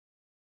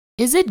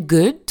Is it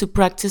good to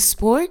practice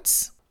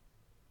sports?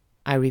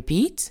 I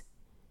repeat,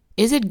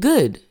 is it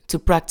good to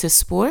practice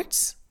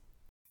sports?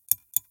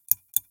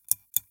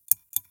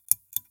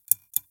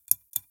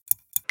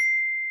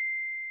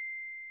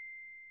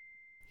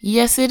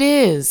 Yes, it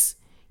is.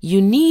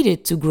 You need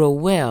it to grow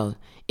well.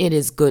 It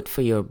is good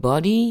for your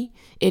body,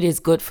 it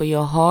is good for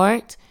your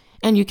heart,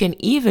 and you can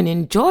even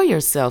enjoy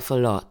yourself a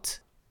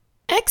lot.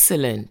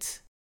 Excellent!